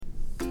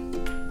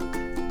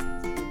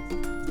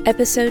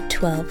Episode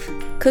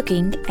 12,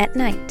 Cooking at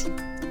Night.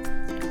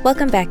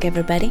 Welcome back,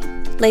 everybody.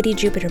 Lady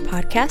Jupiter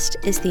Podcast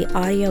is the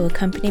audio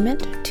accompaniment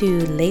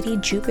to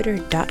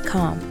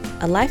LadyJupiter.com,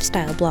 a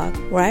lifestyle blog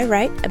where I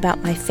write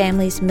about my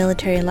family's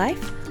military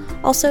life,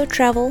 also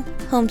travel,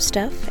 home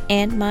stuff,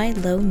 and my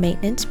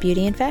low-maintenance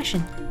beauty and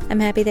fashion.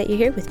 I'm happy that you're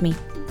here with me.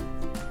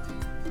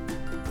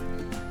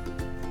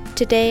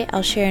 Today,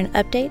 I'll share an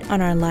update on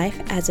our life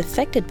as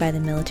affected by the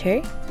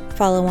military,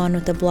 follow on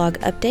with a blog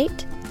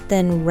update,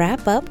 then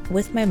wrap up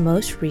with my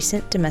most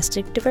recent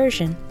domestic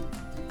diversion.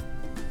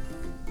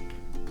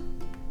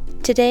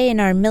 Today in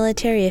our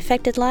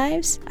military-affected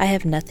lives, I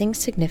have nothing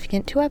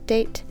significant to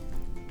update.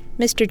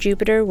 Mr.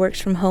 Jupiter works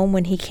from home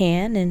when he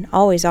can and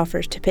always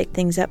offers to pick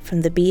things up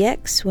from the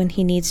BX when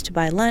he needs to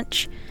buy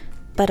lunch,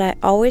 but I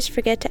always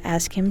forget to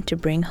ask him to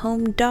bring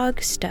home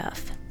dog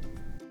stuff.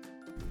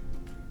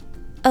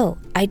 Oh,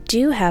 I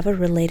do have a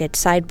related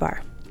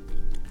sidebar.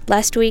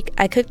 Last week,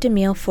 I cooked a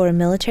meal for a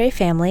military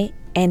family,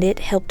 and it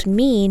helped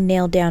me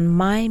nail down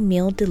my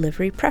meal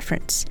delivery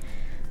preference.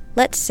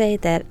 Let's say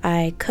that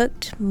I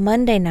cooked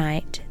Monday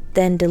night,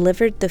 then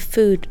delivered the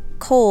food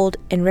cold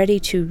and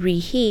ready to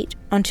reheat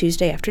on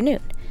Tuesday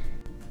afternoon.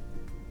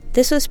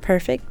 This was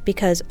perfect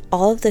because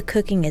all of the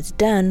cooking is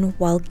done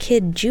while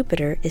Kid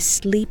Jupiter is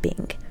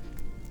sleeping.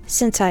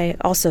 Since I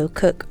also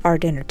cook our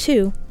dinner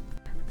too,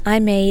 I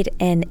made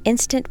an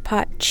Instant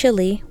Pot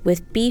chili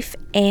with beef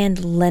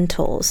and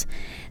lentils.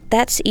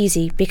 That's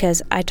easy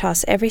because I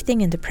toss everything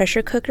in the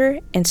pressure cooker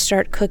and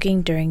start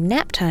cooking during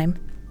nap time.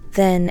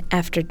 Then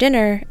after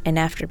dinner and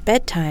after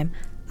bedtime,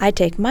 I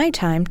take my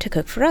time to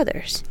cook for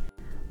others.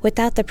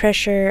 Without the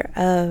pressure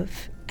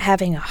of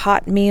having a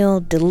hot meal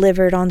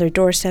delivered on their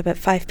doorstep at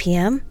 5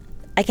 p.m.,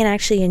 I can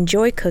actually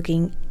enjoy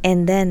cooking,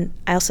 and then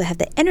I also have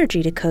the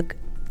energy to cook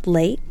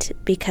late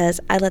because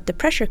I let the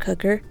pressure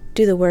cooker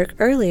do the work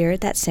earlier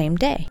that same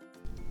day.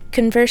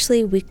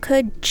 Conversely, we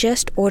could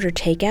just order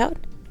takeout,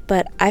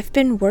 but I've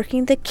been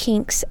working the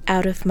kinks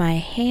out of my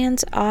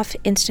hands-off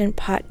Instant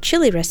Pot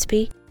chili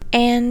recipe,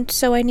 and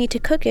so I need to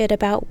cook it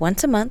about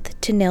once a month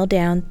to nail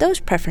down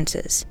those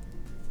preferences.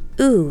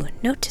 Ooh,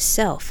 note to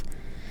self.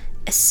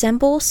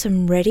 Assemble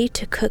some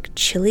ready-to-cook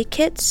chili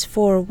kits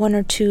for one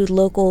or two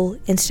local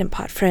Instant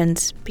Pot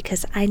friends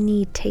because I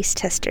need taste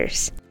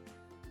testers.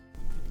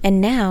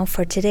 And now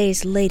for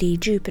today's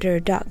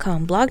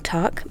LadyJupiter.com blog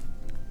talk,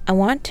 I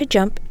want to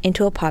jump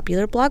into a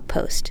popular blog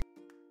post.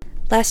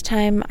 Last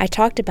time I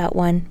talked about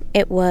one,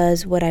 it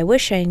was what I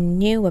wish I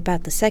knew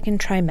about the second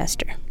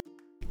trimester.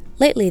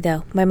 Lately,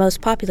 though, my most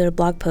popular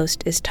blog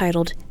post is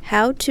titled,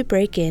 How to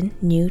Break In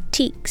New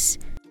Teaks.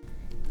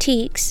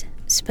 Teaks,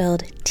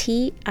 spelled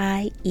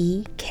T-I-E-K-S,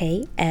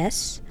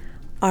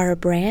 are a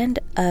brand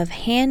of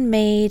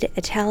handmade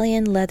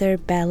Italian leather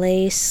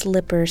ballet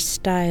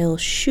slipper-style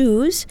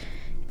shoes,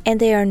 and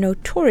they are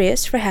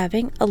notorious for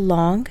having a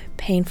long,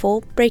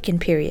 painful break-in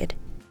period.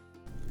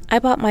 I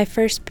bought my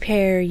first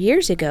pair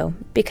years ago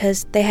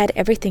because they had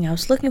everything I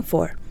was looking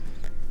for.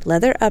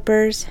 Leather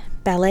uppers,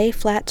 ballet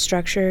flat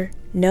structure,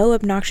 no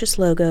obnoxious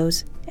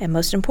logos, and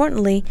most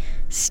importantly,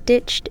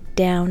 stitched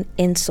down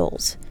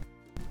insoles.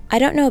 I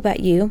don't know about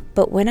you,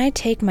 but when I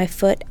take my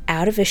foot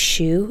out of a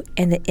shoe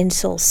and the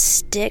insole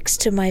sticks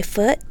to my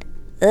foot,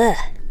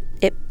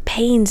 it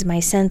pains my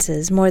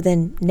senses more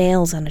than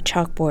nails on a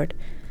chalkboard.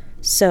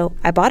 So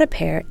I bought a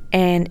pair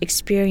and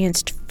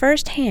experienced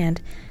firsthand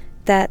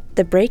that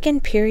the break-in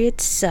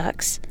period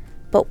sucks,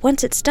 but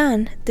once it's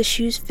done, the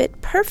shoes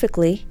fit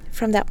perfectly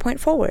from that point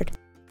forward.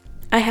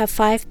 I have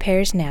 5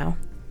 pairs now: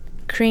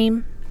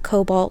 cream,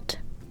 cobalt,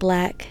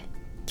 black,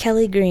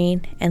 Kelly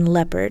green, and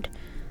leopard.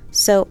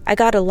 So I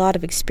got a lot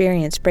of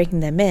experience breaking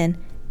them in,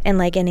 and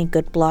like any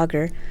good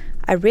blogger,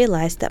 I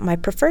realized that my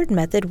preferred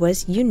method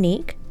was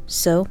unique,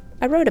 so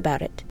I wrote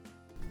about it.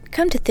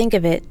 Come to think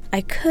of it, I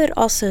could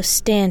also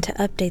stand to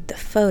update the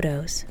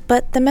photos,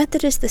 but the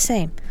method is the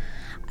same.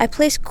 I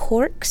place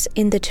corks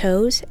in the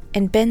toes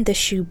and bend the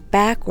shoe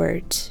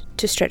backwards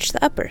to stretch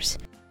the uppers.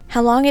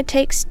 How long it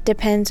takes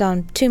depends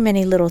on too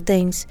many little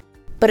things,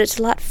 but it's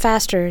a lot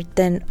faster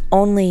than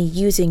only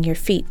using your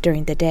feet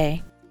during the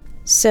day.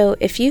 So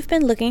if you've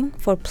been looking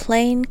for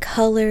plain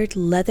colored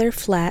leather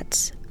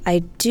flats, I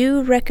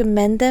do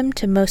recommend them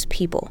to most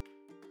people.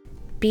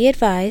 Be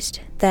advised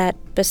that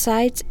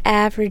besides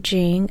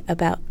averaging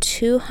about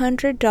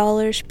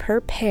 $200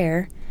 per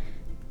pair,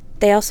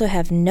 they also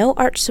have no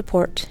arch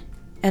support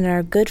and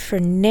are good for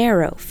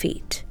narrow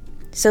feet.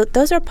 So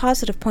those are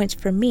positive points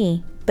for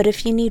me, but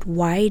if you need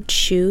wide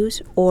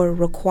shoes or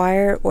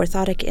require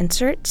orthotic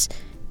inserts,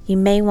 you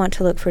may want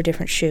to look for a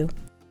different shoe.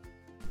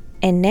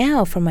 And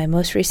now for my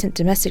most recent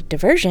domestic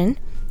diversion.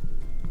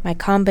 My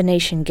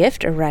combination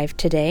gift arrived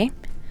today.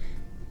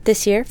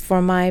 This year,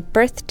 for my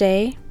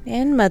birthday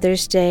and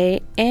Mother's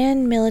Day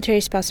and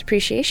Military Spouse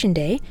Appreciation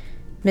Day,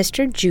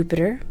 Mr.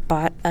 Jupiter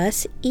bought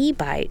us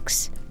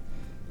e-bikes.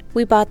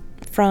 We bought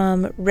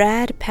from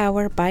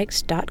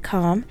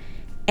radpowerbikes.com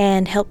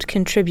and helped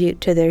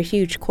contribute to their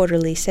huge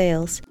quarterly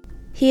sales.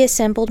 He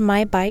assembled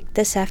my bike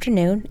this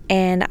afternoon,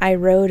 and I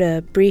rode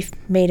a brief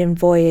maiden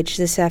voyage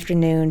this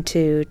afternoon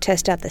to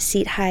test out the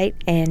seat height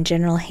and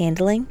general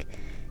handling.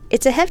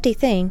 It's a hefty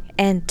thing,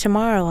 and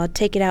tomorrow I'll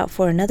take it out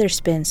for another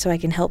spin so I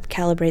can help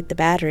calibrate the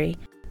battery.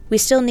 We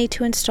still need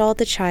to install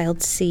the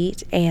child's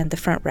seat and the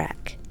front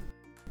rack.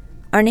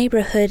 Our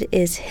neighborhood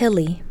is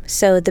hilly,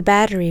 so the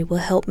battery will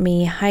help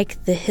me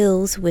hike the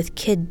hills with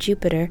Kid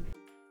Jupiter.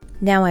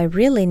 Now I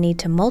really need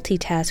to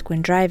multitask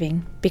when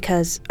driving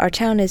because our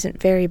town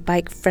isn't very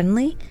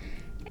bike-friendly,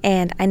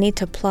 and I need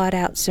to plot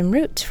out some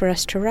routes for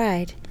us to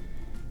ride.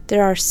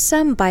 There are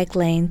some bike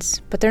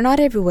lanes, but they're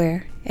not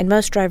everywhere, and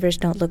most drivers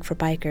don't look for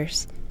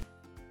bikers.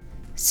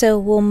 So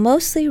we'll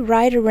mostly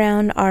ride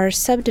around our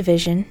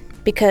subdivision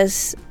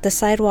because the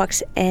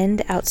sidewalks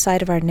end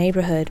outside of our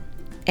neighborhood,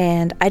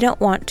 and I don't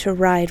want to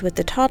ride with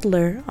the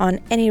toddler on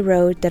any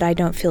road that I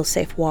don't feel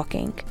safe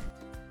walking.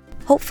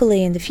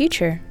 Hopefully in the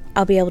future,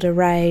 I'll be able to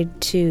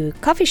ride to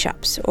coffee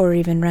shops or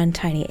even run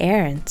tiny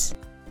errands.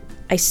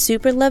 I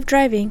super love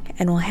driving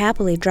and will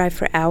happily drive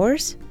for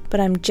hours, but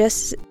I'm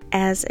just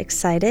as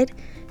excited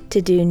to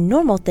do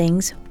normal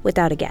things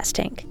without a gas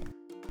tank.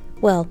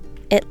 Well,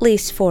 at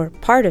least for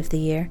part of the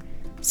year.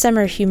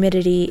 Summer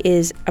humidity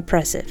is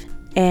oppressive,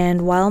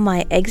 and while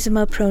my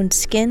eczema-prone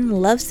skin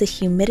loves the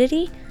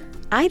humidity,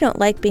 I don't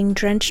like being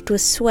drenched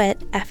with sweat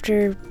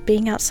after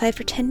being outside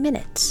for 10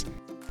 minutes.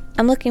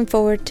 I'm looking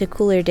forward to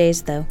cooler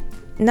days though.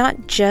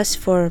 Not just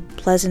for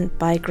pleasant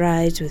bike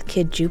rides with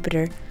Kid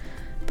Jupiter,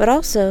 but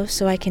also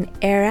so I can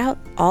air out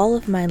all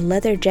of my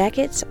leather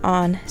jackets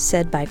on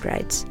said bike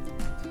rides.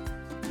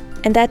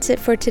 And that's it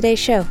for today's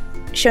show.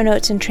 Show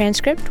notes and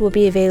transcript will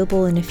be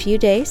available in a few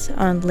days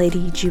on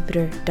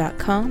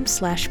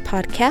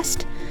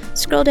ladyjupiter.com/podcast.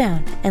 Scroll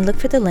down and look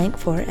for the link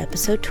for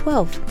episode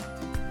 12.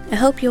 I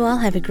hope you all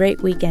have a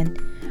great weekend.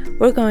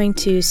 We're going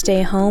to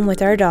stay home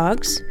with our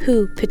dogs,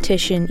 who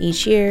petition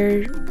each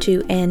year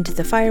to end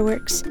the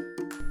fireworks,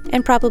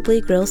 and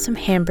probably grill some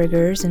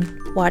hamburgers and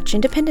watch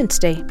Independence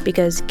Day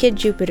because Kid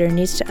Jupiter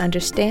needs to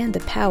understand the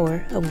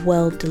power of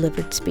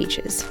well-delivered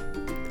speeches,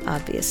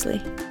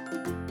 obviously.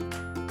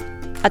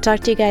 I'll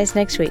talk to you guys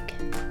next week.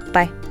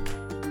 Bye.